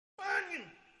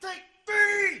Take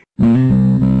three!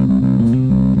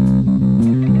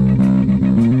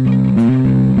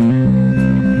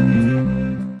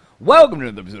 Welcome to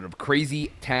another episode of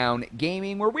Crazy Town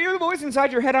Gaming, where we are the voice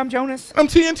inside your head. I'm Jonas. I'm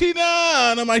TNT9,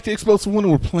 and I'm Mike the Explosive One,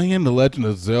 and we're playing The Legend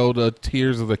of Zelda,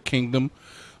 Tears of the Kingdom.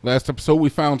 Last episode, we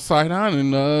found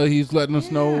Sidon, and he's letting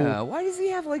us know... Why does he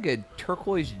have like a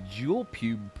turquoise jewel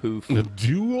poof? A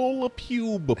jewel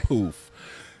poof.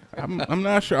 I'm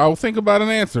not sure. I'll think about an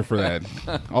answer for that.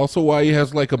 Also, why he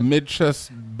has like a mid-chest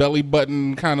belly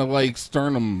button kind of like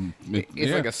sternum.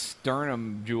 It's like a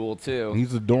sternum jewel too.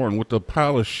 He's adorned with the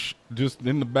polish just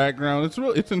in the background.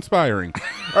 It's inspiring.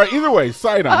 All right, either way,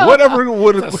 Sidon, whatever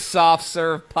would It's a soft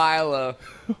serve pile of...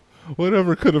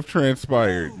 Whatever could have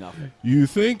transpired. Nothing. You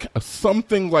think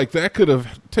something like that could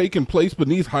have taken place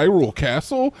beneath Hyrule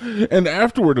Castle? And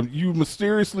afterward, you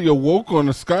mysteriously awoke on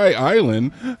a sky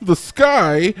island. The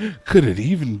sky? Could it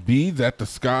even be that the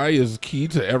sky is key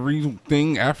to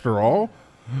everything after all?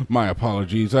 My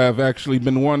apologies. I have actually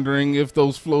been wondering if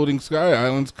those floating sky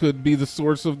islands could be the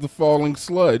source of the falling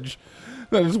sludge.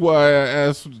 That is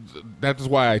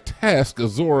why I task a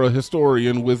Zora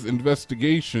historian with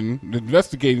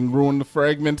investigating ruined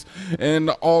fragments and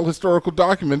all historical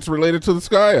documents related to the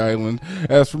Sky Island.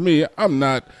 As for me, I'm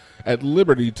not at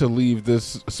liberty to leave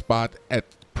this spot at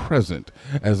present,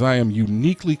 as I am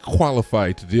uniquely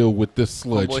qualified to deal with this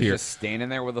sludge here. Just standing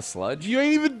there with a sludge? You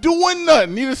ain't even doing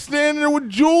nothing. You're just standing there with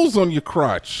jewels on your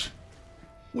crotch.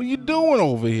 What are you doing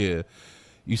over here?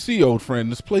 You see, old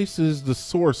friend, this place is the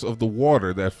source of the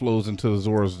water that flows into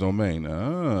Zora's domain.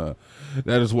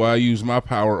 That is why I use my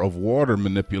power of water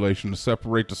manipulation to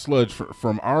separate the sludge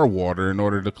from our water in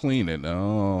order to clean it.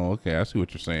 Oh, okay, I see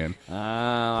what you're saying. Oh,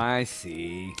 I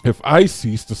see. If I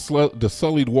cease, the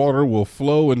sullied water will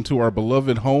flow into our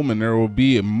beloved home, and there will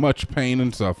be much pain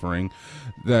and suffering.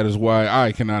 That is why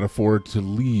I cannot afford to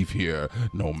leave here,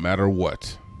 no matter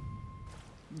what.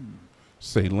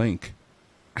 Say, Link.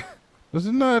 Does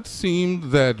it not seem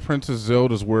that Princess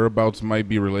Zelda's whereabouts might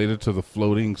be related to the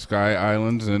floating sky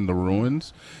islands and the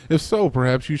ruins? If so,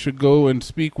 perhaps you should go and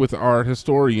speak with our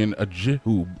historian,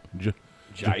 Jaido?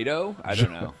 I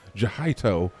don't know.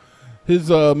 Jahito. His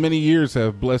many years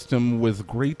have blessed him with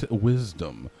great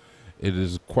wisdom. It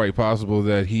is quite possible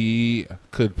that he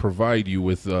could provide you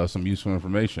with some useful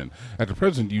information. At the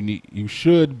present, you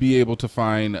should be able to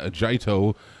find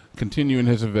Jahito continuing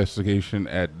his investigation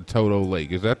at Toto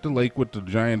Lake. Is that the lake with the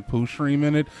giant poo stream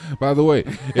in it? By the way,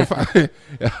 if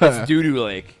It's Doo-Doo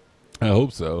Lake. I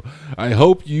hope so. I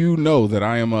hope you know that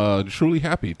I am truly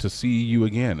happy to see you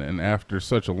again, and after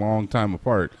such a long time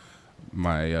apart,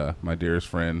 my dearest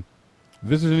friend.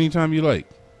 Visit anytime you like.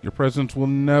 Your presence will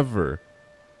never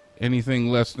anything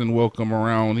less than welcome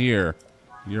around here.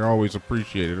 You're always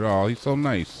appreciated. Oh, he's so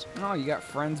nice. Oh, you got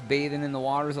friends bathing in the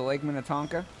waters of Lake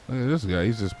Minnetonka? Look at this guy.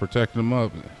 He's just protecting them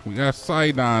up. We got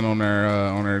Sidon on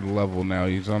our level now.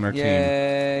 He's on our team.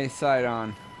 Yay,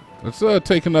 Sidon. Let's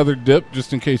take another dip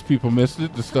just in case people missed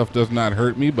it. The stuff does not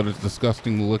hurt me, but it's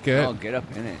disgusting to look at. Oh, get up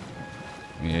in it.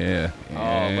 Yeah. Oh,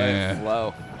 let it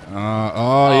flow.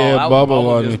 Yeah, bubble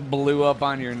on just me. blew up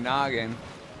on your noggin.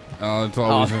 Oh, it's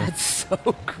always that's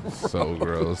so gross. so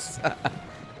gross.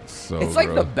 It's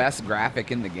like the best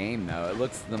graphic in the game, though. It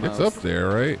looks the most. It's up there,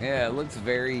 right? Yeah, it looks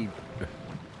very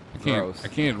gross. I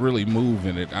can't really move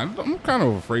in it. I'm kind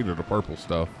of afraid of the purple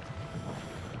stuff.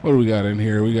 What do we got in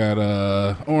here? We got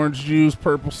orange juice,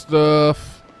 purple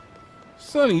stuff.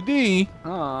 Sunny D.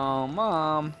 Oh,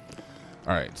 Mom.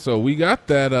 All right, so we got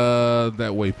that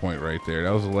waypoint right there.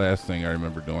 That was the last thing I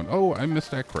remember doing. Oh, I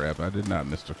missed that crab. I did not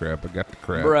miss the crab. I got the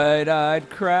crab. Bright-eyed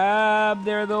crab,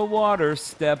 they're the water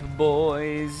step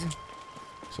boys.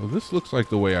 So this looks like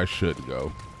the way I should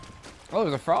go. Oh,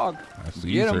 there's a frog. I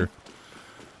see, Get sir. him.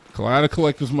 Try to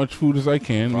collect as much food as I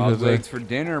can Frog legs for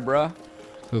dinner, bruh.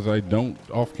 because I don't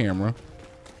off camera.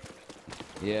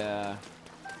 Yeah.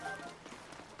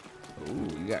 Ooh,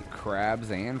 you got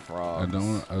crabs and frogs. I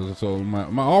don't. So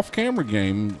my off camera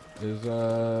game is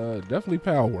definitely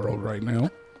Pal World right now.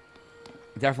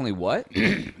 Definitely what?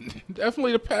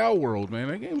 Definitely the Pal World, man.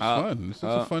 That game's fun. This is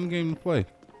a fun game to play.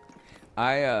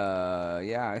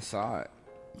 Yeah, I saw it.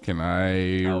 Can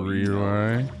I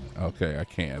rewind? Okay, I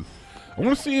can. I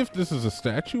want to see if this is a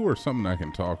statue or something I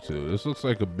can talk to. This looks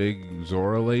like a big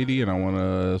Zora lady, and I want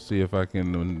to see if I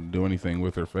can do anything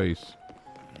with her face.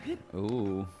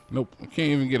 Ooh. Nope, I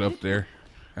can't even get up there.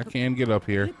 I can get up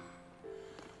here.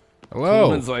 Hello.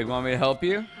 Someone's like, want me to help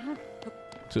you?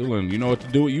 Tulin, you know what to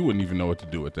do? You wouldn't even know what to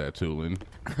do with that, Tulin.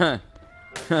 You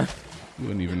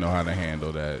wouldn't even know how to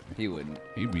handle that. He wouldn't.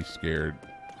 He'd be scared.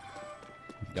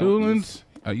 Don't Tulins,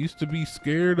 I used to be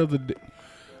scared of the...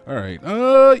 All right.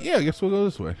 Yeah, I guess we'll go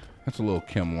this way. That's a little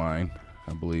Kim line,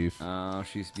 I believe. Oh,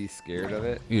 she used to be scared of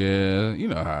it. Yeah, you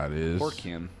know how it is. Poor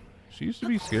Kim. She used to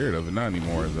be scared of it, not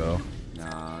anymore though.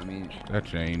 Nah, I mean. That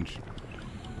changed.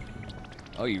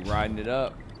 Oh, you riding it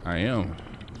up? I am.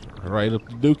 Right up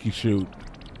the dookie chute.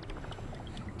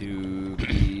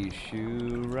 Dookie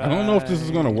shoe ride. I don't know if this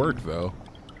is gonna work though.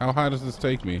 How high does this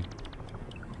take me?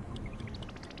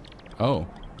 Oh,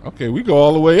 okay, we go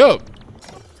all the way up.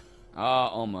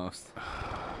 Almost.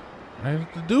 Right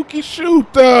at the dookie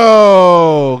chute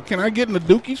though. Can I get in the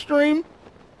dookie stream?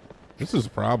 This is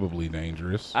probably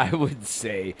dangerous. I would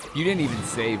say. You didn't even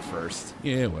save first.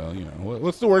 Yeah, well, you know,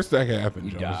 what's the worst that can happen,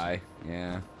 You Jonas? die.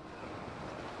 Yeah.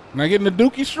 Can I get in the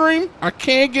dookie stream? I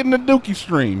can't get in the dookie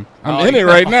stream. I'm in it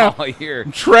right now. Oh, here.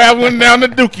 I'm traveling down the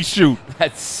dookie chute.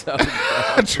 That's so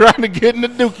I'm trying to get in the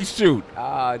dookie chute.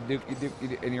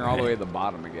 Dookie, and you're all the way at the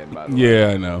bottom again, by the way. Yeah,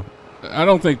 I know. I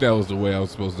don't think that was the way I was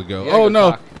supposed to go. You gotta Oh, go no.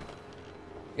 You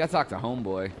gotta talk to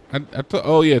homeboy.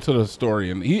 Oh, yeah, to the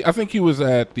historian. I think he was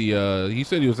at the, he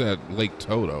said he was at Lake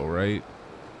Toto, right?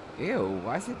 Ew,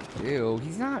 why is it? Ew,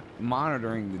 he's not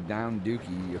monitoring the down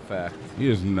dookie effect. He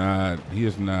is not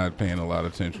paying a lot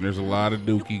of attention. There's a lot of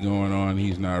dookie going on.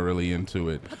 He's not really into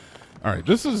it. All right,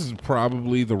 this is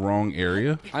probably the wrong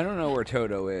area. I don't know where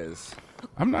Toto is.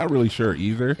 I'm not really sure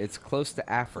either. It's close to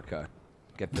Africa.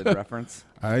 Get the reference?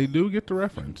 I do get the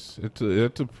reference. It's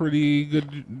a pretty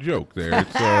good joke there.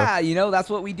 It's, you know,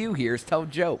 that's what we do here is tell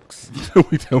jokes.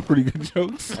 we tell pretty good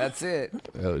jokes. That's it.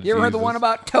 Oh, you ever heard the Jesus. one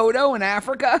about Toto in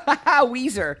Africa?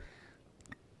 Weezer.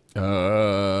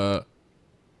 That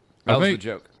was the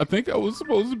joke. I think I was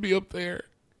supposed to be up there.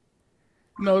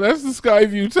 No, that's the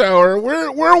Skyview Tower.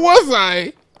 Where was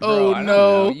I? Bro, Oh I don't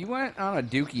no! know. You went on a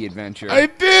dookie adventure. I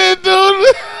did, dude.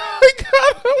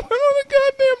 I went on a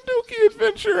goddamn dookie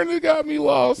adventure and it got me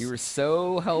lost. You were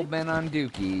so hell bent on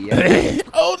dookie. Yeah.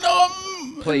 Oh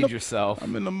no! Played yourself.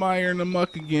 I'm in the mire and the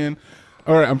muck again.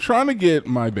 All right, I'm trying to get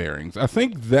my bearings. I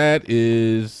think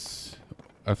that's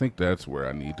where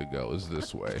I need to go. Is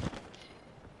this way?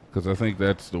 Because I think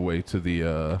that's the way to the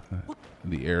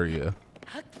area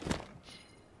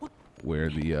where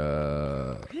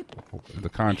the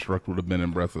construct would have been in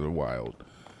Breath of the Wild.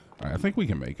 All right, I think we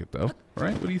can make it though,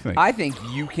 right? What do you think? I think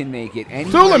you can make it.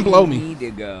 Tool and blow me. Need to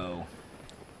go.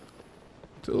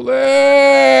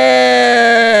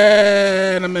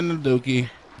 Tulane! I'm in the dookie.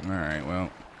 All right,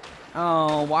 well.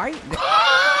 Oh, why?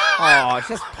 Oh, it's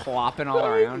just plopping all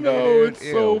around. No, dude. it's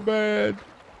Ew. so bad.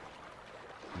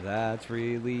 That's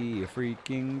really a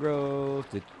freaking gross.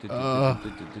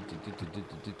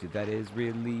 That is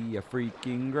really a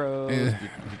freaking gross.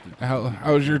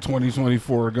 How's your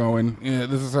 2024 going? Yeah,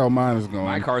 this is how mine is going.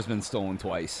 My car's been stolen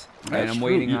twice, and That's I'm true.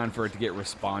 waiting on for it to get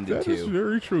responded That is to.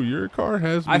 very true. Your car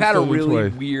has been I've had a stolen really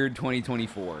twice. weird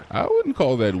 2024. I wouldn't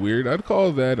call that weird. I'd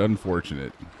call that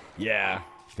unfortunate. Yeah.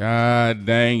 God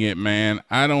dang it, man.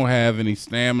 I don't have any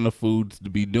stamina foods to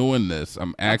be doing this.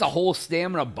 That's a whole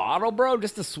stamina bottle, bro,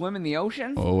 just to swim in the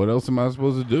ocean? Oh, what else am I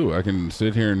supposed to do? I can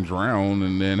sit here and drown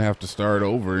and then have to start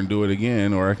over and do it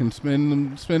again, or I can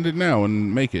spend it now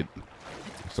and make it.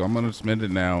 So I'm going to spend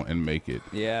it now and make it.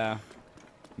 Yeah.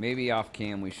 Maybe off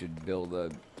cam we should build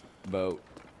a boat.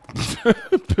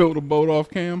 Build a boat off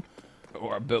cam?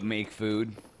 Or make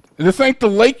food. This ain't the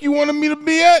lake you wanted me to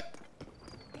be at?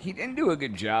 He didn't do a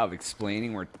good job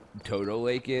explaining where Toto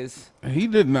Lake is. He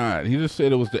did not. He just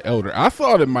said it was the elder. I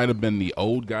thought it might have been the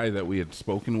old guy that we had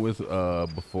spoken with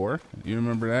before. You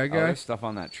remember that Oh, guy? there's stuff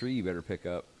on that tree you better pick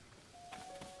up.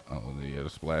 Oh, yeah, the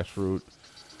splash fruit.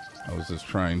 I was just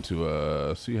trying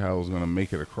to see how I was going to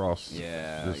make it across.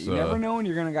 Yeah, this, you never know when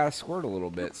you're going to gotta squirt a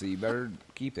little bit, so you better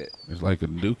keep it. There's like a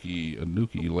dookie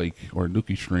lake or a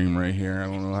dookie stream right here. I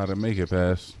don't know how to make it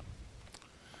past.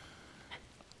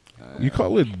 You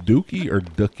call it dookie or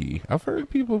dookie? I've heard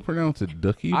people pronounce it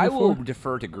dookie before. I will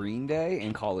defer to Green Day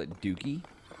and call it Dookie.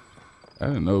 I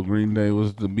didn't know Green Day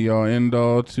was the be-all,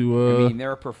 end-all to... I mean,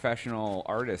 they're a professional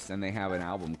artist, and they have an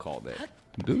album called it.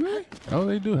 Do they? Oh,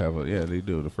 they do have yeah, they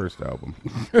do, the first album.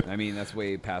 I mean, that's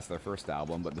way past their first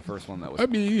album, but the first one that was, I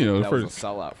mean, you know, the that was first... a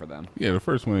sellout for them. Yeah, the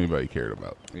first one anybody cared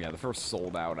about. Yeah, the first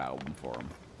sold-out album for them.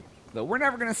 Though we're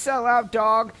never going to sell out,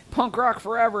 dog. Punk rock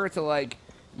forever. To like,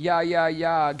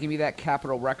 yeah, give me that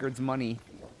Capitol Records money.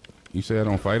 You say I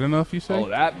don't fight enough, you say? Oh,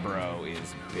 that bro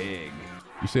is big.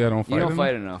 You say I don't fight You enough? don't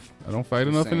fight enough. I don't fight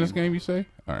Just enough in this saying. game, you say?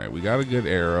 All right, we got a good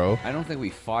arrow. I don't think we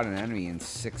fought an enemy in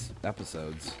 6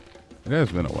 episodes. It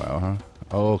has been a while, huh?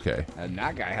 Oh, okay. And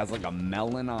that guy has like a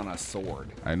melon on a sword.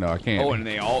 I know, I can't. Oh, and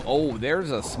they all. Oh,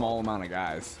 there's a small amount of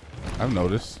guys. I've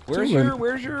noticed. Where's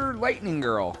your lightning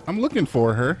girl? I'm looking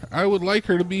for her. I would like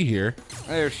her to be here.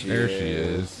 There she is. There she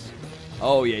is.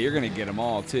 Oh yeah, you're gonna get them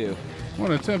all too. I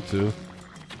want to attempt to.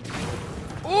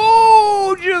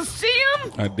 Oh, did you see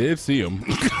him? I did see him.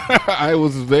 I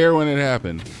was there when it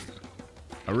happened.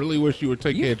 I really wish you would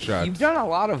take headshots. You've done a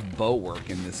lot of bow work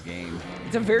in this game.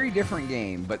 It's a very different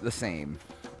game, but the same.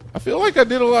 I feel like I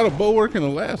did a lot of bow work in the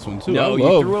last one too. No,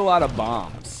 you threw a lot of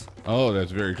bombs. Oh,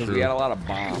 that's very true. Because we had a lot of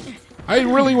bombs. I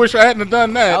really wish I hadn't have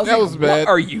done that. That was bad. What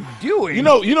are you doing? You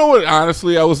know what?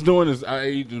 Honestly, I was doing is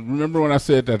I remember when I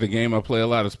said that the game I play a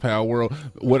lot is Pal World.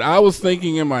 What I was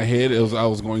thinking in my head is I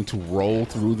was going to roll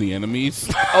through the enemies.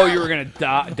 Oh, you were gonna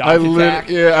dodge attack?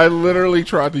 Yeah, I literally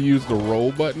tried to use the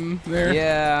roll button there.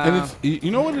 Yeah. And it's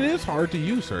you know what? It is hard to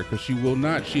use her because she will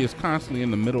not. She is constantly in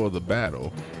the middle of the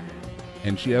battle,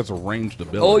 and she has a ranged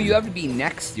ability. Oh, you have to be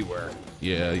next to her.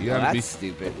 Yeah, you gotta be. That's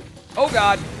stupid. Oh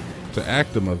God. To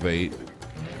activate.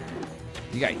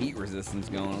 You got heat resistance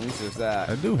going. At least there's that.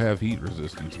 I do have heat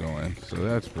resistance going, so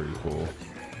that's pretty cool.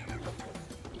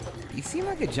 You seem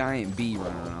like a giant bee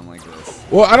running around like this.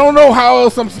 Well, I don't know how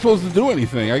else I'm supposed to do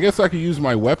anything. I guess I could use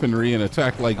my weaponry and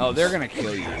attack like. Oh, they're gonna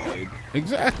kill you, dude.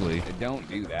 Exactly. Don't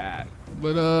do that.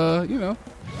 But you know,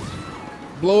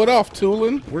 blow it off,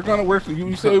 Tulin. We're gonna work.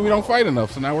 You say we don't fight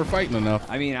enough, so now we're fighting enough.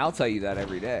 I mean, I'll tell you that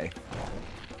every day.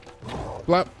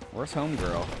 Flop. Where's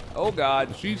homegirl? Oh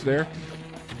God. She's there.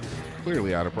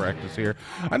 Clearly out of practice here.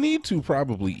 I need to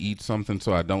probably eat something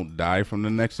so I don't die from the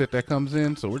next hit that comes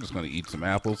in. So we're just going to eat some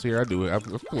apples here. I've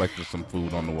collected some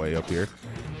food on the way up here.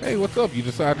 Hey, what's up? You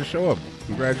decided to show up.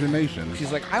 Congratulations.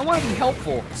 She's like, I want to be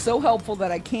helpful. So helpful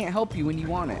that I can't help you when you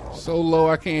want it. So low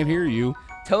I can't hear you.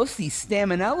 Toasty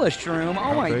Staminella shroom.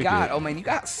 Oh my God. It. Oh man, you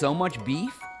got so much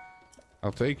beef.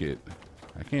 I'll take it.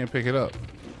 I can't pick it up.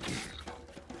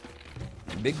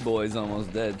 Big boy's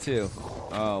almost dead too.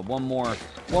 One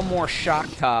more shock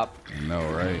top. No,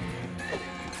 right?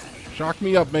 Shock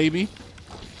me up, baby.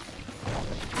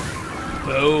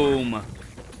 Boom.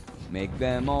 Make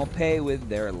them all pay with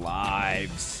their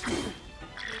lives.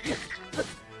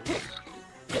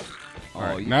 All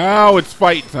right, now it's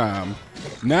fight time.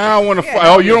 Now I want to fight.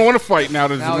 Oh, you don't want to fight now.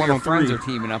 There's now 1 your on 3. friends are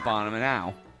teaming up on him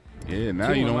now. Yeah,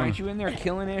 now you don't Why want. aren't you in there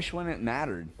killing Ish when it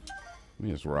mattered?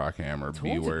 Just rock hammer,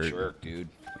 B word. Jerk, dude.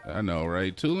 I know,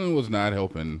 right? Tulin was not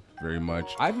helping very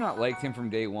much. I've not liked him from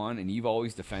day one, and you've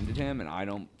always defended him, and I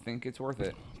don't think it's worth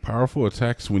it. Powerful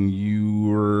attacks when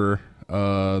you're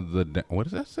what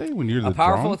does that say? When you're the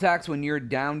powerful attacks when you're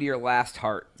down to your last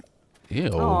heart.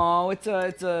 Ew. Oh, it's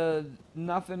a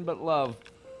nothing but love.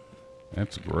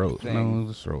 That's gross. Thing. No,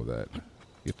 let's throw that.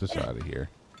 Get this out of here.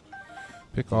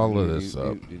 Pick all of this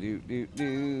up.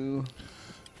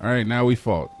 All right, now we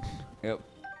fought. Yep.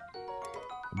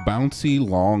 Bouncy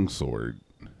longsword.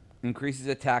 Increases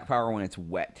attack power when it's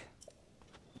wet.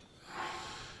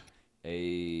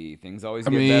 Hey, things always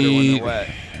get better when they're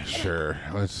wet. Sure,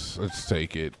 let's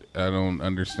take it. I don't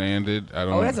understand it. I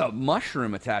don't. Oh, it has a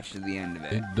mushroom attached to the end of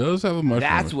it. It does have a mushroom.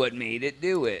 That's what made it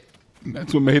do it.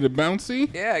 That's what made it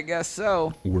bouncy? Yeah, I guess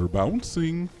so. We're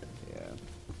bouncing. Yeah.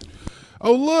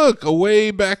 Oh, look, a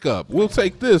way back up. We'll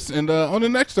take this, and on the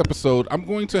next episode, I'm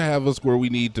going to have us where we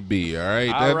need to be, all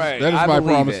right? That is my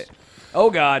promise. It. Oh,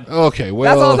 God. Okay,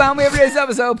 well. That's all the time we have for today's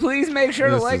episode. Please make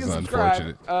sure to like and subscribe.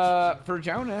 Unfortunate. For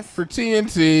Jonas. For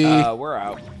TNT. We're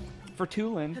out. For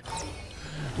Tulin.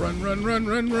 Run, run, run,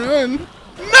 run, run.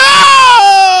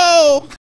 No!